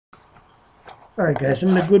Alright guys, I'm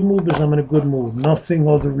in a good mood because I'm in a good mood. Nothing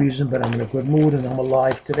other reason, but I'm in a good mood and I'm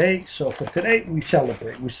alive today. So for today, we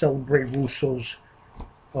celebrate. We celebrate Russo's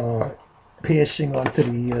passing onto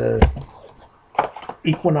the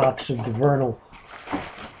equinox of the vernal,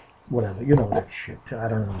 whatever. You know that shit. I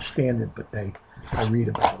don't understand it, but I read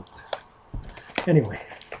about it. Anyway,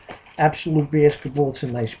 Absolute Basketball, it's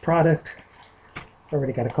a nice product.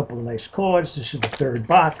 Already got a couple of nice cards. This is the third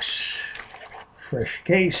box. Fresh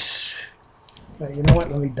case. You know what?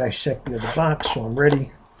 Let me dissect the other box so I'm ready.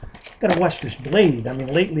 Gotta watch this blade. I mean,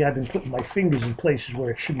 lately I've been putting my fingers in places where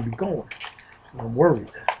it shouldn't be going. And I'm worried.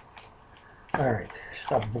 Alright,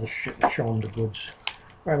 stop bullshit and show them the goods.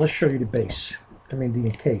 Alright, let's show you the base. I mean, the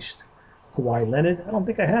encased. Kawhi Leonard. I don't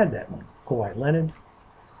think I had that one. Kawhi Leonard.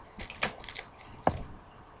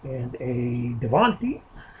 And a Devontae.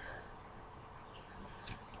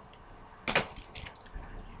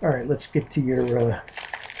 Alright, let's get to your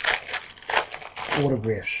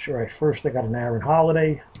autographs. Alright, first I got an Aaron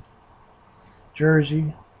Holiday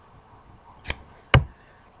jersey.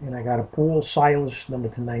 And I got a Paul Silas, number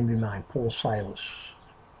 /99. Paul Silas.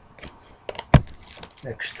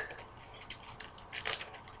 Next.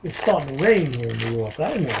 It's starting to rain here in New York. I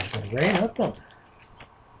didn't know it was going to rain. How come?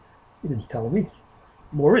 You didn't tell me.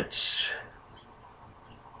 Moritz.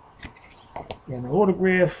 And an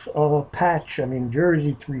autograph patch, I mean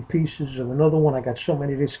jersey, 3 pieces of another one. I got so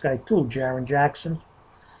many of this guy too, Jaren Jackson.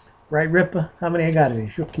 Right, Ripper? How many I got of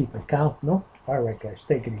these? You'll keep it count, no? All right, guys,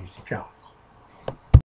 take it easy. Ciao.